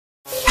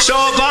So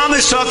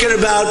Obama's talking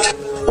about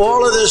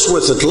all of this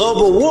with the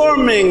global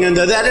warming and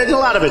that, and a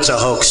lot of it's a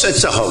hoax.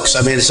 It's a hoax.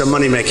 I mean, it's a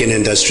money-making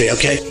industry,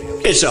 okay?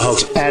 It's a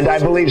hoax. And I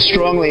believe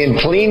strongly in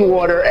clean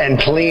water and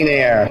clean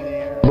air.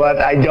 But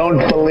I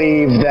don't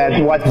believe that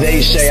what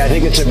they say, I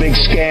think it's a big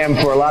scam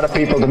for a lot of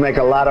people to make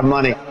a lot of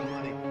money.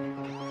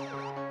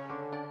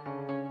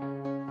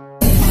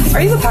 Are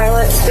you the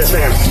pilot? Yes,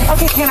 ma'am.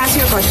 Okay, can I ask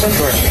you a question?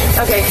 Sure.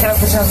 Okay, can I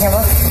put you on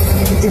camera?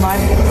 Do you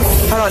mind?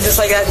 Hold on, just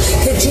like that.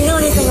 Do you know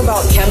anything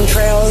about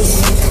chemtrails?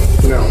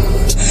 No.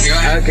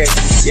 Okay,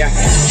 yeah.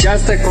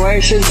 Just a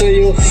question to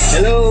you.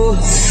 Hello.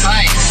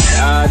 Hi.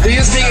 Do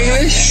you speak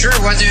English? Sure,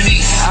 what do you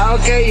need?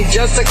 Okay,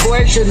 just a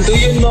question. Do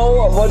you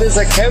know what is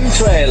a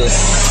chemtrail?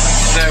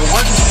 The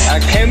what? A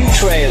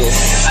chemtrail.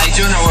 I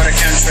do know what a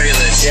chemtrail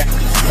is. Yeah.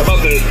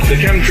 About the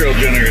chemtrail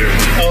generator.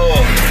 Oh.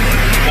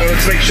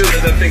 Let's make sure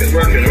that thing is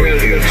working. We're going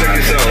to check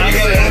this out. Oh,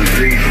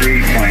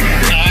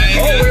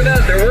 look at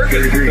that. They're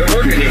working. They're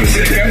working. You can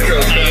see the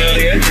chemtrails coming out of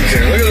the engines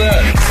here. Look at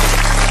that.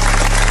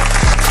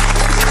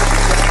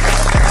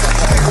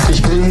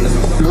 Ich bin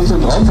Luft-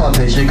 und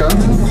Raumfahrttechniker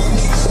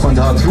und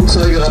habe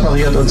Flugzeuge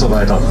repariert und so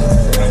weiter.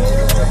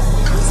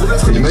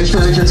 Ich möchte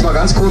euch jetzt mal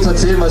ganz kurz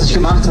erzählen, was ich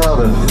gemacht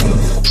habe.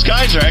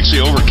 Skies are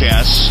actually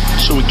overcast,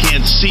 so we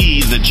can't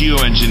see the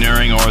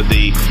geoengineering or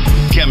the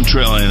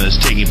chemtrailing that's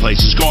taking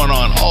place. It's going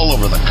on all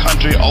over the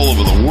country, all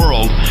over the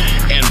world,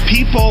 and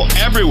people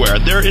everywhere.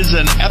 There is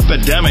an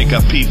epidemic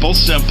of people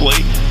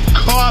simply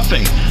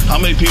coughing. How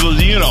many people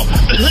do you know?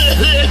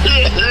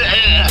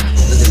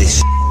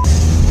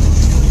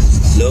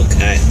 Look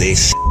at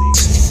this.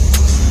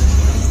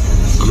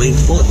 I mean,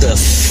 what the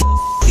f***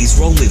 is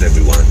wrong with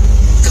everyone?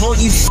 Can't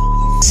you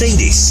see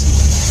this?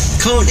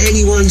 Can't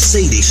anyone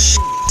see this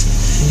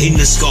in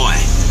the sky?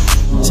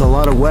 There's a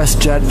lot of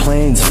WestJet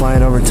planes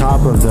flying over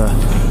top of the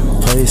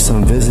place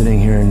I'm visiting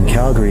here in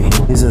Calgary.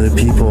 These are the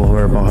people who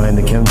are behind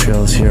the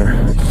chemtrails here.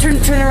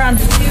 Turn around.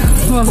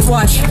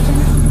 Watch.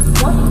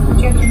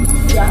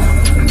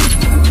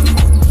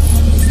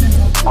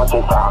 What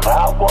they found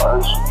out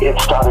was it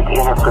started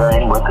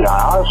interfering with the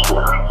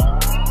ionosphere.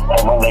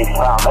 And when they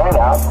found that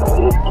out,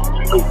 it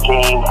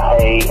became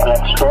an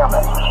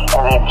experiment.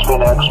 And it's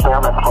been an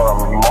experiment for a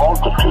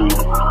multitude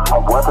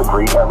of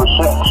weaponry ever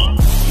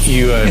since.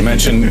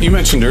 You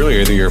mentioned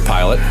earlier that you're a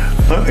pilot.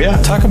 Yeah.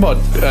 Talk about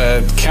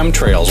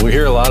chemtrails. We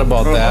hear a lot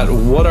about that.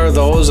 What are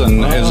those,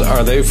 and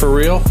are they for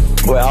real?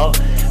 Well,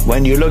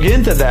 when you look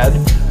into that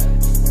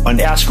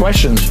and ask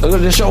questions,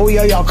 they say, oh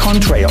yeah,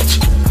 contrails.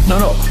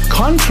 No,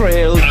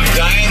 contrails. I'm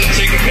dying to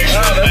take a picture.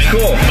 Oh, that's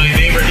cool. My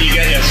neighbor, you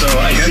get it. So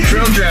I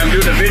chemtrail I'm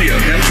doing a video.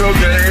 Chemtrail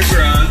generators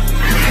are on,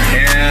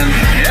 and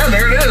yeah,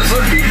 there it is.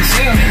 Look, you can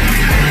see them.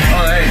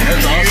 Oh, hey,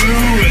 that's awesome.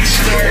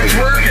 It's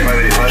working.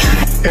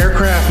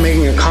 Aircraft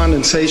making a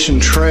condensation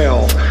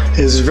trail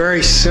is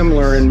very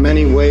similar in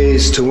many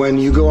ways to when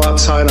you go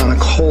outside on a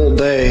cold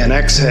day and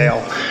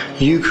exhale.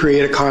 You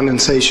create a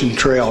condensation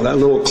trail. That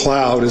little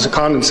cloud is a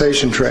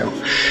condensation trail.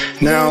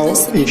 Now,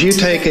 if you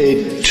take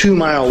a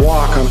 2-mile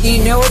walk on...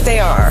 You know what they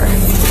are?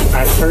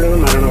 I've heard of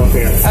them. I don't know what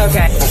they are.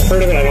 Okay. I've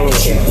heard of it. I don't know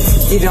what they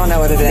are. You don't know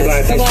what it is.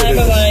 Goodbye. Thanks for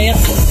Bye-bye.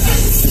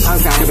 visiting.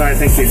 Okay. Goodbye.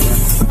 Thank you.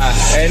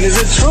 And is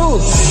it true?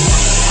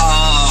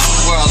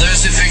 Well,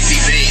 there's a big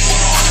debate.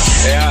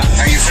 Yeah.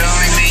 Are you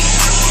filming me?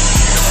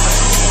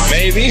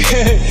 Maybe.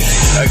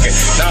 Okay.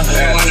 No, I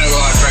don't want to go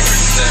on record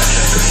with that.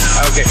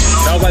 Okay.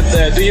 No, but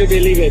do you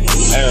believe it?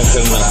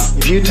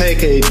 If you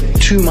take a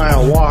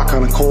 2-mile walk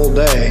on a cold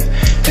day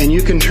and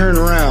you can turn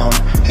around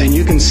and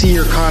you can see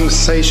your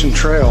condensation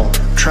trail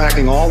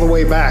tracking all the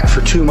way back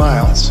for 2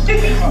 miles.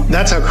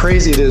 That's how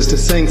crazy it is to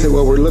think that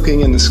what we're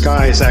looking in the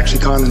sky is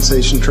actually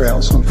condensation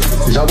trails.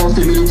 Ich habe auf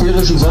dem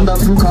militärischen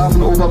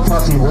Sonderflughafen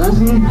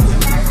Oberpfaffenhofen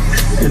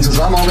in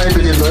Zusammenarbeit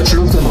mit dem Deutschen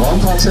Luft- und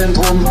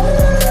Raumfahrtzentrum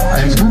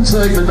ein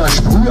Flugzeug mit einer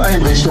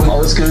Sprüheinrichtung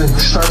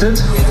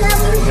ausgestattet.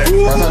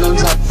 Was an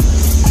uns hat.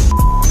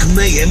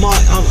 Mate, I don't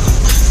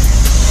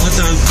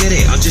get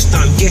it. I just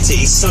don't get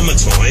it. It's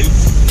summertime.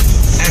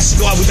 Our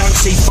sky, we don't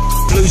see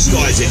blue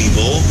skies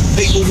anymore.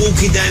 People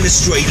walking down the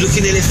street,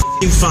 looking at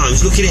their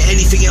phones, looking at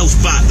anything else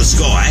but the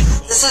sky.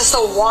 This is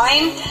the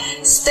wine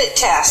spit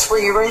test,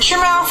 where you rinse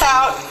your mouth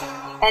out,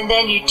 and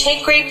then you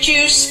take grape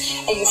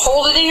juice, and you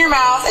hold it in your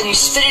mouth, and you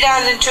spit it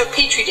out into a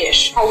petri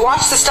dish. Now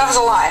watch, the stuff is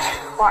alive.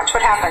 Watch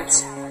what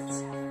happens.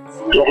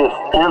 It is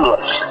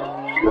endless,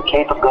 the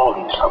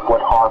capabilities of what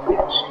HARP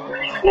is.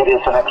 It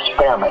is an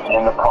experiment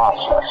in the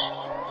process.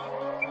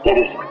 It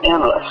is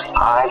endless.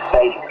 I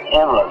say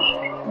endless.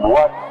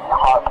 What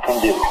HARP can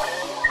do.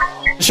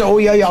 So, oh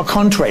yeah,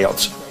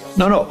 contrails.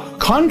 No,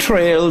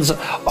 contrails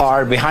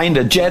are behind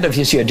a jet. If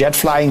you see a jet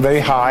flying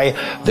very high,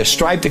 the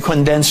stripe, the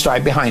condensed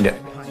stripe behind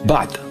it.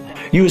 But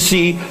you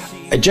see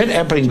a jet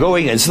airplane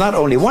going, it's not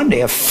only one, they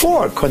have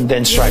 4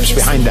 condensed stripes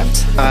behind them.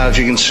 As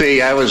you can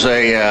see, I was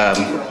a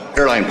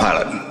airline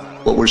pilot.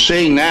 What we're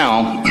seeing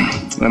now,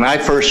 and I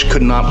first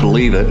could not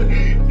believe it,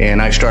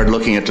 and I started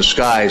looking at the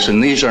skies,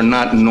 and these are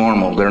not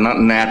normal. They're not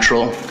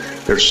natural.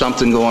 There's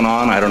something going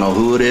on. I don't know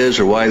who it is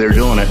or why they're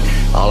doing it.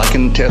 All I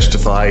can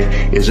testify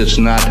is it's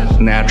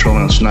not natural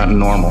and it's not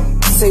normal.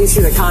 that you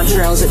see the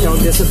contrails that don't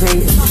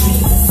dissipate?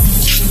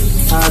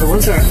 The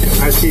ones that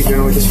I see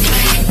generally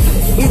dissipate.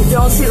 You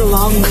don't see the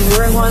long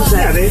lingering ones?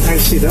 Yeah, I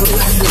see those.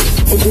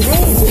 Do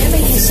they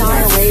make you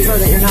sign a waiver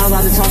that you're not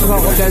allowed to talk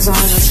about what goes on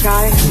in the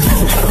sky?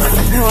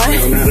 What?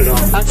 No, not at all.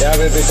 Yeah,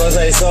 but because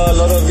I saw a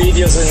lot of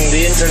videos on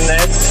the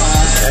internet,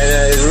 and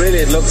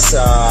it looks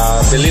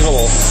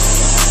believable.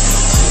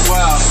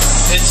 Well,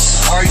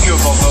 it's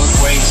arguable both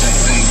ways, I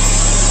think.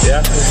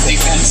 Yeah?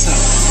 Depends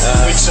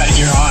on which side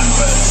you're on,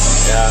 but...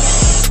 Yeah.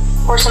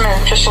 Force them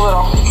in, just a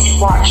little.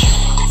 Watch.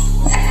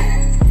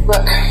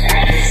 Look.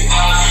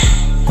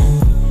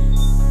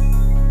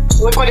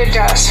 Look what it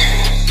does.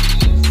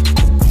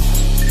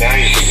 Yeah,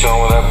 you can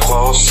film it up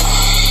close.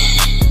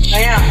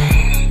 I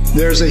am.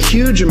 There's a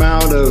huge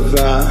amount of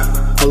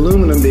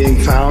aluminum being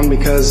found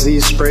because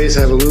these sprays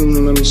have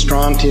aluminum,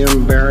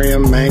 strontium,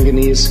 barium,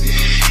 manganese,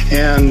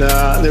 and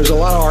there's a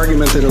lot of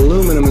argument that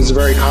aluminum is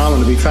very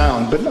common to be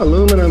found, but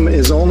aluminum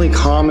is only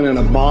common in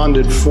a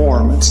bonded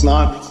form. It's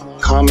not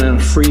common in a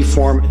free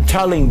form.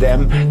 Telling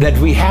them that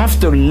we have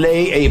to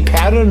lay a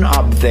pattern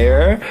up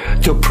there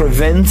to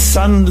prevent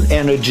sun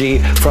energy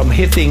from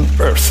hitting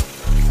Earth.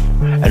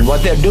 And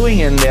what they're doing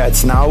in there,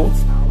 it's now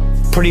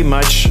pretty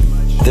much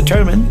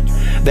determined.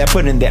 They're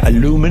putting the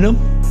aluminum,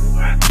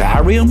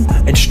 barium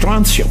and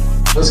strontium.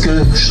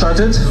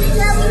 Ausgestattet,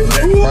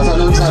 was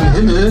an unserem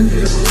Himmel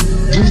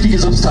giftige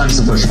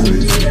Substanzen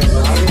versprüht.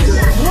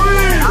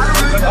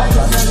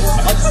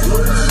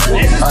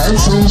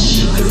 Als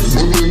ich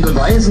mit den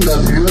Beweisen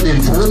dafür,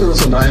 den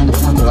Fotos und allem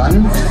drum und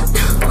dran.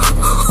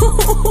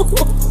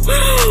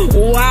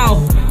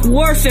 Wow,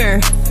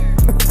 warfare.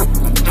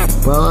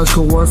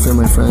 Biological warfare,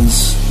 my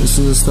friends. This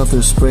is the stuff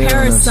they're spraying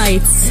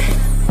Parasites. on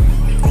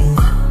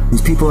us.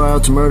 These people are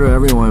out to murder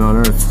everyone on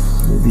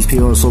Earth. These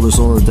people have sold their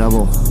soul to the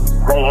devil.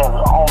 They have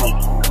only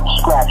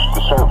scratched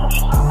the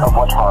surface of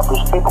what HAARP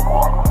is capable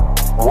of.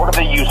 What are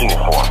they using it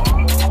for?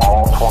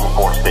 All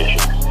 24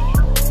 stations.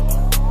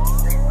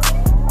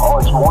 Oh,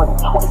 it's more than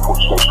 24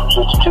 stations.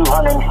 It's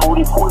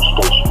 244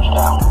 stations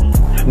now.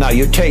 Now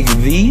you take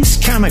these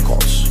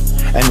chemicals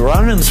and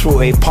run them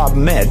through a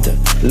PubMed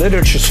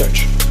literature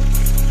search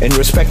in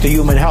respect to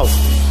human health.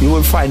 You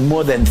will find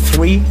more than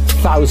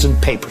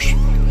 3,000 papers.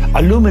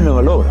 Aluminum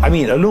alone. I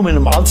mean,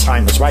 aluminum,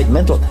 Alzheimer's, right?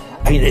 Mental.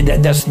 I mean,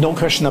 there's no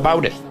question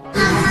about it.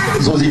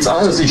 So sieht's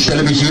aus. Ich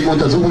stelle mich jedem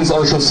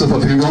Untersuchungsausschuss zur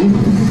Verfügung.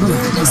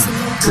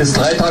 Ist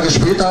 3 Tage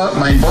später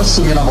mein Boss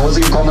zu mir nach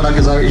Hause gekommen und hat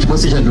gesagt, ich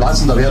muss dich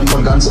entlassen. Da werden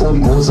von ganz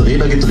oben große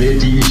Räder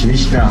gedreht, die ich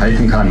nicht mehr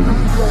halten kann.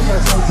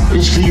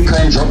 Ich kriege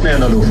keinen Job mehr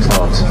in der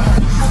Luftfahrt.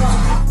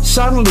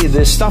 Suddenly,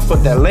 this stuff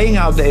what they're laying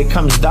out there, it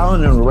comes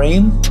down in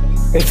rain.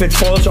 If it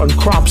falls on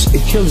crops,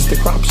 it kills the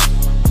crops.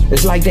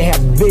 It's like they have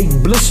big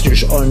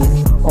blisters on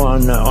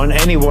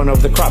any one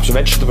of the crops,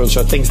 vegetables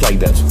or things like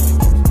that.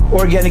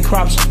 Organic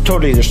crops,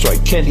 totally destroyed.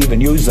 Can't even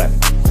use them.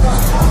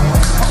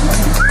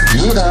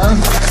 Jeder,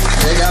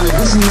 der gerne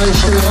wissen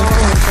möchte,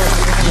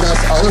 wie das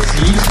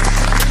aussieht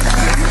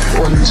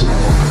und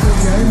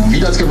wie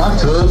das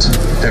gemacht wird,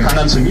 der kann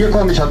dann zu mir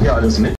kommen. Ich habe hier alles mit.